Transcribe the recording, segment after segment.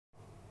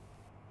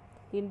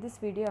In this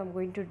video, I am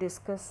going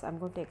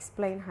to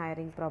explain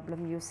hiring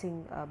problem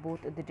using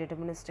both the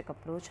deterministic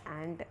approach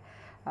and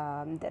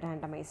the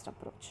randomized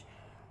approach.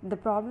 The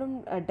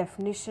problem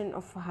definition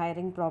of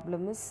hiring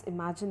problem is,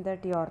 imagine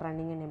that you are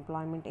running an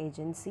employment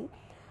agency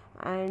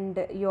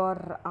and you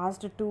are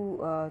asked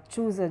to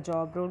choose a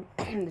job role,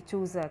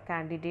 choose a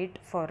candidate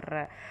for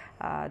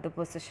the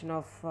position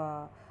of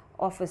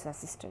office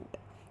assistant.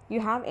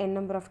 You have n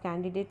number of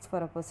candidates for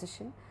a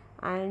position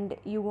and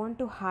you want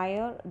to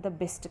hire the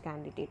best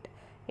candidate.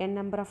 N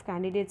number of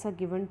candidates are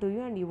given to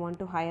you and you want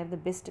to hire the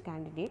best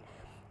candidate.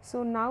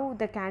 So now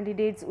the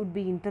candidates would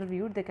be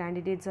interviewed. The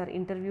candidates are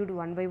interviewed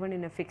one by one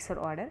in a fixed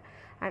order,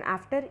 and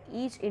after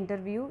each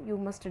interview you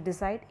must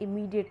decide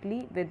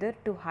immediately whether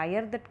to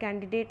hire that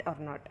candidate or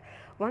not.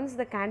 Once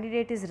the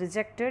candidate is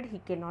rejected, he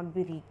cannot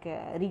be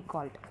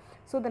recalled.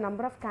 So the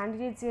number of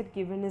candidates here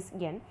given is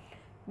n.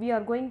 We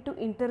are going to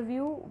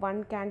interview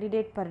one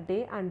candidate per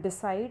day and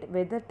decide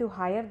whether to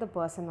hire the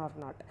person or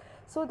not.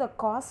 So the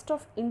cost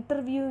of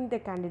interviewing the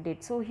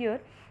candidate, so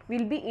here we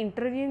will be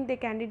interviewing the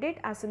candidate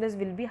as well as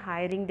we will be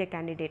hiring the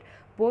candidate,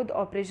 both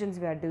operations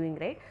we are doing,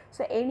 right.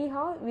 So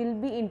anyhow we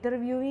will be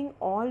interviewing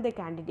all the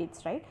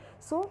candidates, right.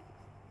 So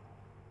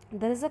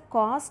there is a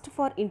cost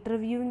for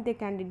interviewing the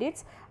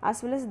candidates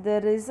as well as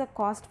there is a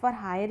cost for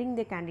hiring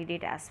the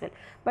candidate as well.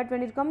 But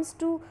when it comes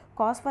to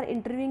cost for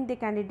interviewing the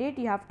candidate,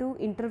 you have to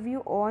interview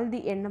all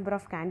the n number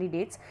of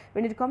candidates.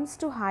 When it comes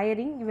to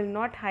hiring, you will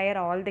not hire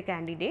all the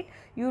candidate,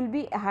 you will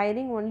be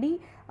hiring only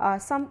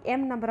some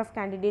m number of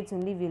candidates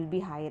only will be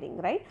hiring,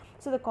 right.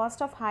 So the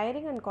cost of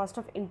hiring and cost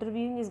of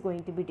interviewing is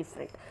going to be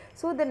different.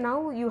 So the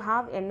now you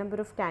have n number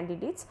of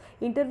candidates,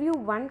 interview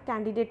one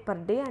candidate per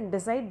day and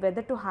decide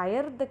whether to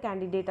hire the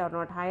candidate or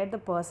not, hire the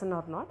person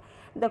or not.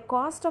 The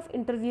cost of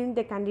interviewing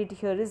the candidate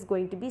here is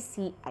going to be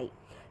Ci.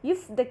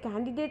 If the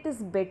candidate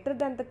is better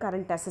than the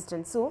current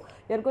assistant, so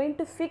you are going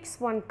to fix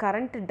one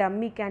current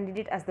dummy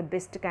candidate as the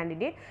best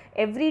candidate.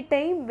 Every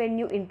time when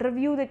you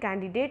interview the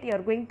candidate, you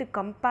are going to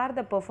compare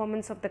the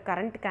performance of the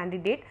current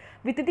candidate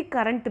with the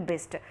current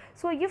best.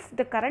 So if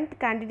the current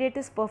candidate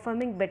is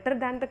performing better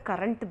than the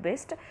current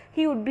best,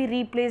 he would be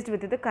replaced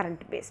with the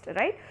current best,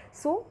 right.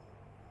 So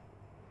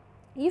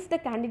if the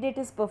candidate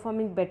is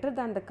performing better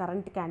than the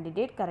current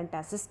candidate, current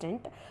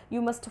assistant,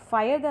 you must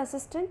fire the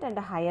assistant and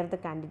hire the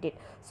candidate.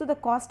 So the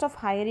cost of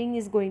hiring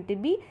is going to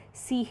be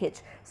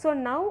CH. So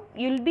now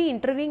you will be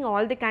interviewing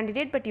all the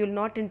candidate, but you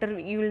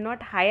will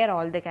not hire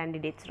all the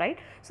candidates, right.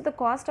 So the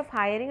cost of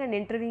hiring and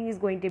interviewing is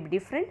going to be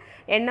different.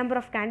 N number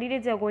of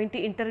candidates are going to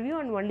interview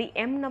and only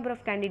m number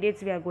of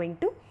candidates we are going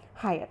to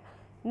hire.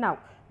 Now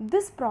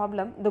this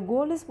problem, the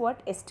goal is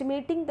what?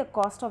 Estimating the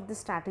cost of this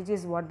strategy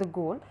is what the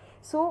goal.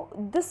 So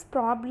this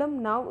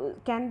problem now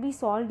can be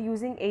solved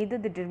using either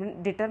the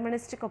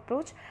deterministic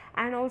approach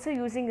and also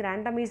using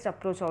randomized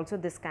approach also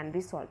this can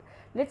be solved.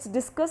 Let's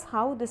discuss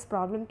how this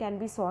problem can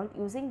be solved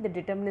using the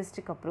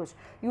deterministic approach,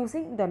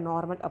 using the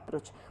normal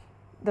approach.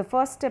 The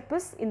first step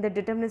is, in the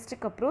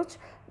deterministic approach,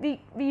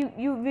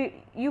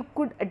 you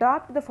could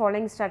adopt the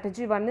following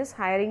strategy. One is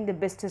hiring the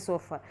best so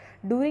far.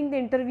 During the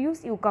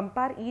interviews, you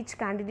compare each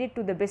candidate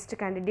to the best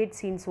candidate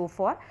seen so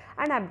far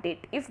and update.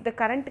 If the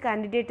current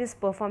candidate is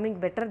performing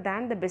better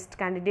than the best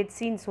candidate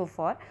seen so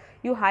far,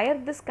 you hire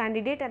this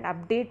candidate and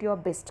update your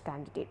best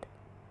candidate.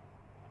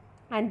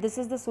 And this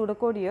is the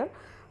pseudocode here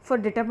for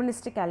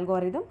deterministic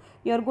algorithm.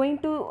 You are going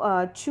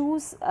to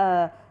choose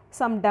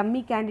some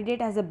dummy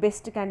candidate as a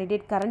best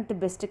candidate, current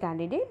best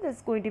candidate, that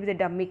is going to be the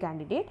dummy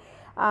candidate.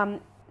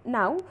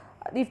 Now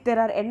if there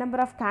are n number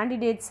of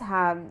candidates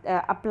have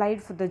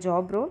applied for the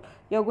job role,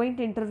 you are going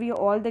to interview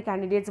all the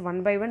candidates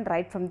one by one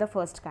right from the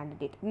first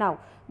candidate. Now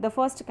the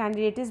first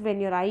candidate is,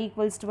 when your I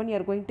equals to 1, you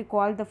are going to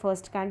call the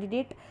first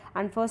candidate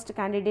and first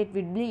candidate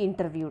will be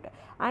interviewed.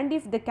 And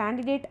if the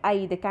candidate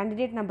I, the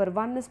candidate number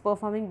 1 is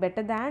performing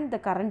better than the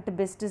current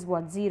best is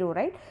what? 0,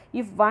 right.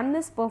 If 1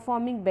 is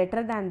performing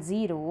better than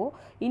 0,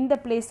 in the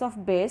place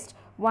of best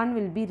 1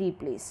 will be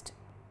replaced.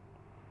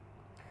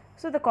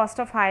 So the cost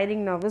of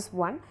hiring now is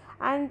 1,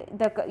 and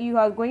you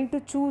are going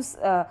to choose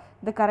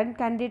the current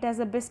candidate as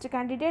a best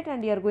candidate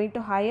and you are going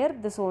to hire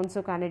the so and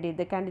so candidate,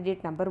 the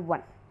candidate number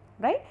 1,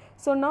 right.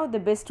 So now the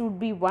best would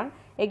be 1.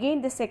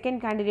 Again the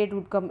second candidate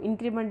would come,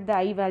 increment the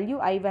I value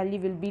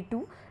will be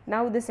 2.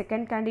 Now the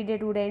second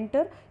candidate would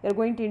enter, you are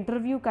going to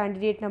interview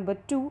candidate number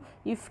 2.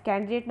 If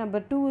candidate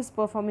number 2 is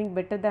performing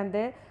better than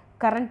the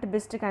current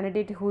best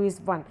candidate who is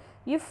 1,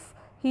 if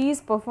he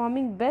is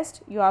performing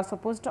best, you are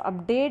supposed to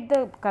update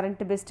the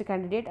current best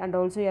candidate and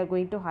also you are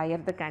going to hire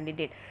the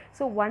candidate.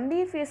 So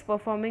only if he is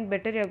performing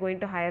better, you are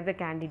going to hire the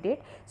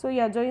candidate. So you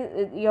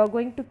are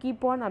going to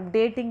keep on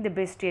updating the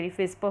best here. If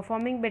he is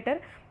performing better,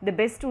 the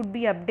best would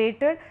be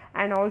updated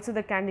and also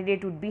the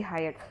candidate would be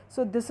hired.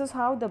 So this is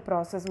how the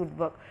process would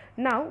work.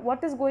 Now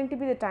what is going to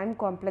be the time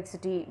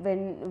complexity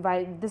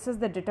while this is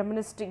the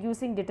deterministic,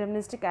 using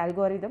deterministic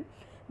algorithm,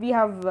 we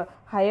have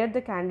hired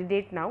the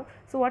candidate now.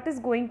 So what is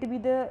going to be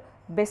the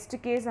best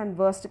case and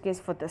worst case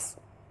for this?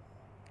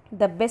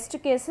 The best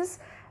case is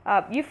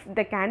if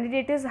the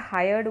candidate is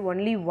hired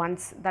only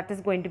once, that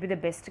is going to be the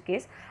best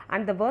case,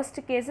 and the worst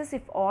case is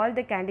if all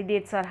the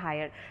candidates are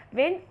hired.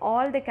 When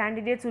all the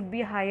candidates would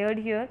be hired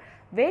here,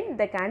 when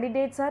the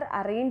candidates are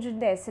arranged in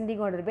the ascending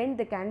order, when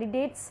the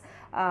candidates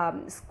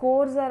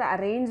scores are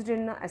arranged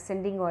in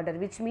ascending order,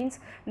 which means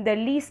the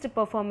least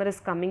performer is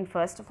coming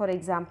first. For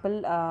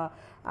example,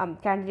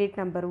 candidate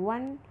number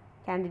 1,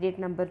 candidate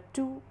number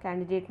 2,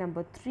 candidate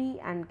number 3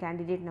 and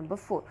candidate number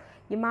 4.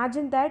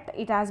 Imagine that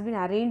it has been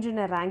arranged in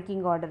a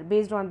ranking order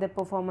based on their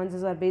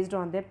performances or based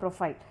on their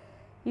profile.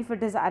 If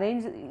it is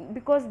arranged,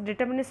 because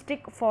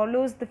deterministic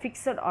follows the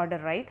fixed order,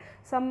 right?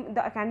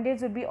 The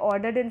candidates will be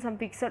ordered in some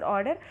fixed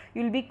order.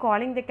 You will be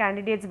calling the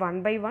candidates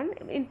one by one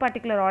in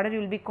particular order.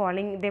 You will be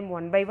calling them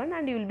one by one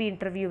and you will be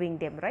interviewing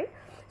them, right?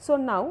 So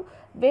now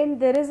when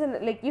there is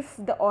if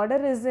the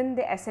order is in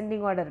the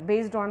ascending order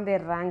based on their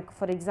rank,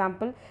 for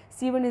example,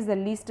 C1 is the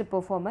least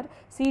performer,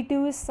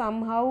 C2 is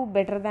somehow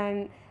better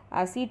than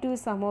C2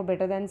 is somehow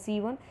better than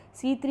C1,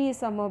 C3 is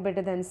somehow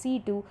better than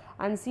C2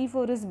 and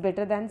C4 is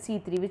better than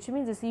C3, which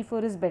means the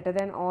C4 is better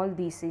than all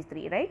these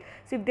C3, right?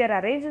 So if they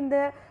are arranged in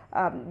the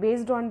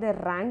based on their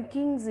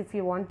rankings, if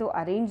you want to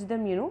arrange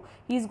them,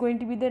 he is going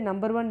to be the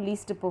number 1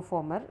 least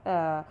performer,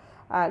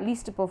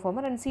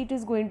 and C2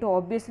 is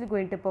obviously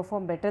going to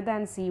perform better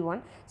than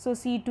C1. So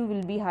C2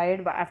 will be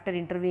hired after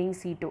interviewing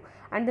C2,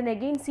 and then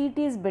again C3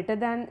 is better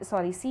than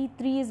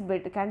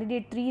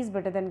candidate 3 is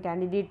better than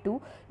candidate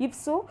 2. If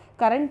so,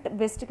 current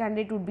best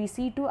candidate would be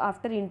C2.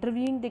 After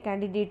interviewing the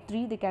candidate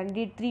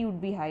 3 would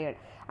be hired,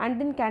 and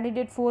then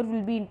candidate 4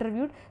 will be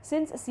interviewed.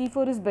 Since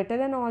C4 is better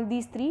than all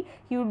these 3,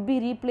 he would be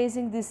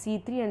replacing this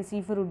C3 and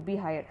C4 would be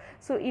hired.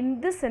 So in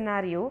this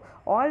scenario,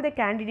 all the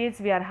candidates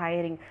we are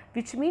hiring,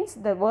 which means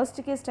the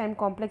worst case time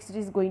complexity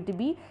is going to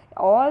be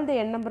all the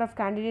n number of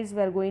candidates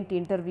we are going to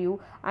interview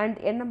and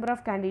n number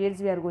of candidates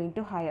we are going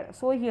to hire.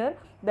 So here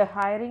the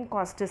hiring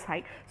cost is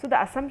high. So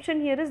the assumption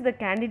here is the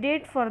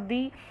candidate for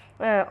the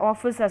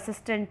office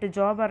assistant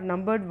job are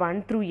numbered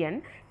 1 through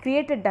n.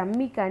 Create a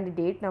dummy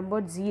candidate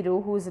numbered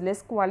 0 who is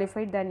less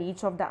qualified than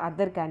each of the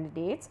other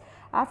candidates.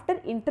 After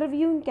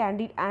interviewing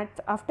candidate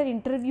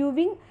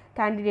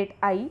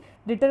I,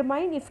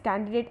 determine if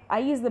candidate I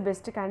is the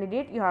best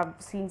candidate you have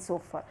seen so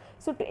far.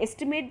 So to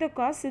estimate the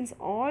cost, since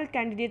all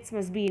candidates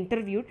must be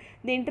interviewed,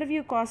 the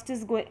interview cost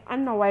is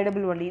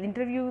unavoidable only. The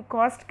interview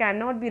cost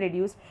cannot be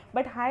reduced,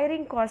 but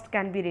hiring cost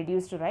can be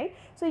reduced, right?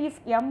 So if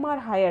M are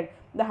hired,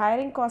 the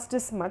hiring cost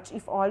is much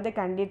if all the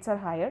candidates are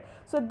hired.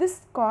 So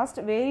this cost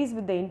varies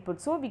with the input.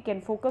 So we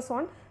can focus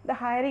on the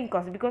hiring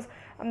cost, because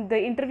the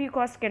interview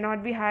cost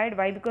cannot be hired.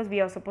 Why? Because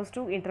we are supposed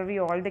to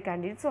interview all the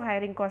candidates, so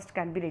hiring cost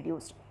can be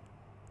reduced.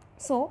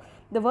 So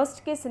the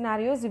worst case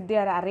scenarios, if they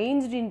are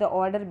arranged in the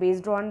order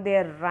based on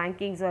their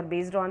rankings or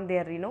based on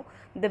their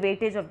the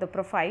weightage of the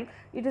profile,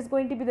 it is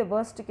going to be the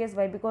worst case.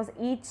 Why? Because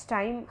each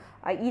time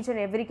each and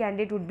every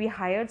candidate would be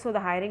hired, so the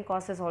hiring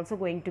cost is also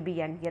going to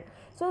be n here.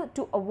 So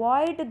to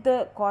avoid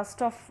the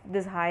cost of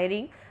this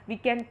hiring, we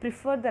can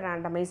prefer the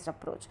randomized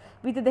approach.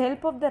 With the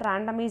help of the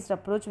randomized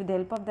approach, with the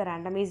help of the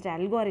randomized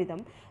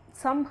algorithm,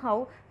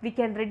 somehow we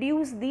can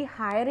reduce the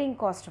hiring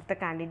cost of the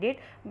candidate,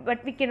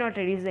 but we cannot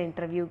reduce the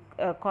interview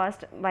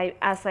cost by,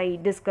 as I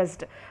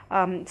discussed,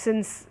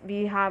 since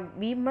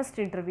we must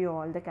interview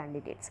all the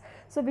candidates.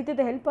 So with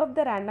the help of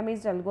the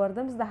randomized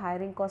algorithms, the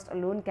hiring cost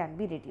alone can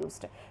be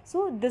reduced.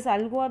 So this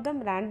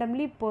algorithm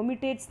randomly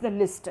permutates the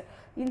list.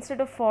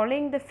 Instead of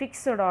following the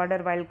fixed order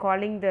while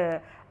calling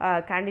the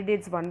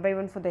candidates one by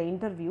one for the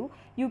interview,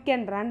 you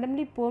can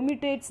randomly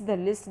permutates the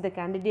list, the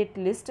candidate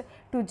list,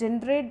 to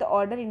generate the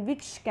order in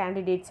which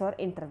candidates are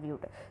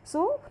interviewed.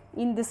 So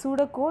in the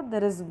pseudocode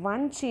there is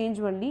one change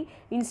only.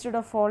 Instead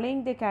of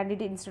following the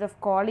candidate, instead of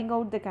calling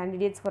out the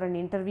candidates for an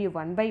interview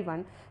one by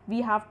one,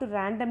 we have to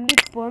randomly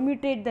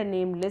permutate the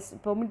name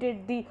list,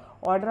 permutate the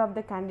order of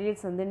the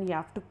candidates, and then you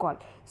have to call.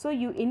 So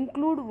you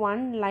include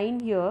one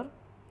line here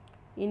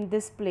in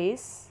this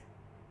place.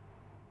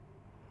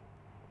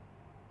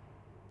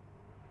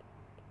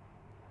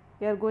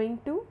 We are going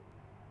to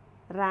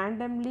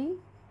randomly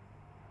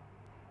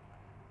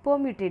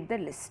permutate the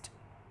list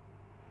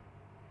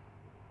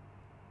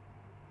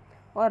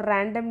or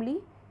randomly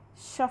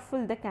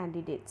shuffle the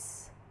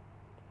candidates.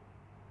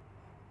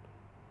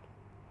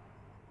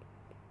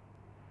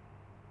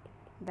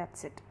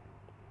 That's it.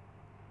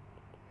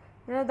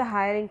 The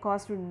hiring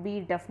cost would be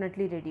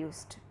definitely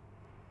reduced.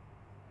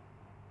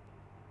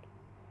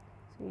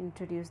 So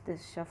introduce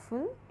this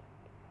shuffle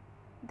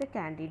the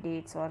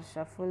candidates, or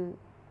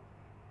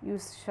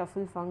use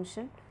shuffle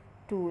function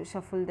to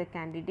shuffle the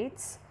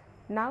candidates.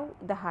 Now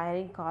the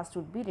hiring cost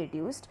would be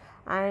reduced,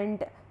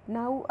 and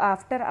now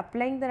after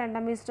applying the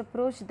randomized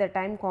approach, the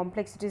time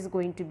complexity is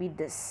going to be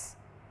this: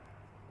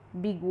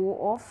 big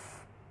O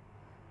of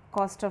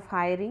cost of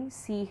hiring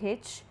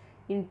CH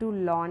into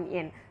ln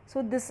n.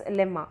 So this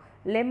lemma,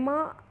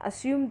 Lemma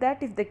assume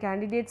that if the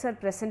candidates are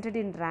presented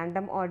in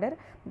random order,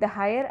 the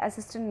hire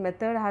assistant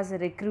method has a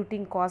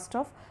recruiting cost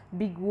of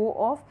big O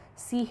of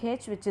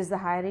CH, which is the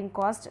hiring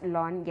cost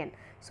ln n.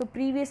 So,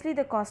 previously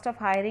the cost of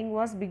hiring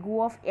was big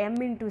O of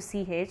m into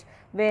CH,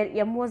 where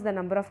m was the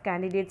number of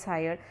candidates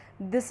hired.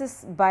 This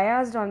is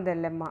biased on the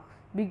lemma.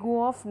 Big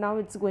O of now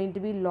it is going to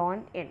be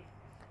ln n.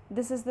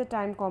 This is the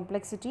time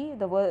complexity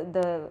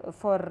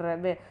for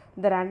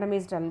the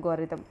randomized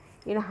algorithm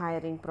in a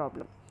hiring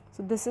problem.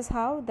 So, this is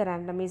how the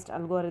randomized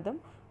algorithm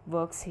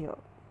works here.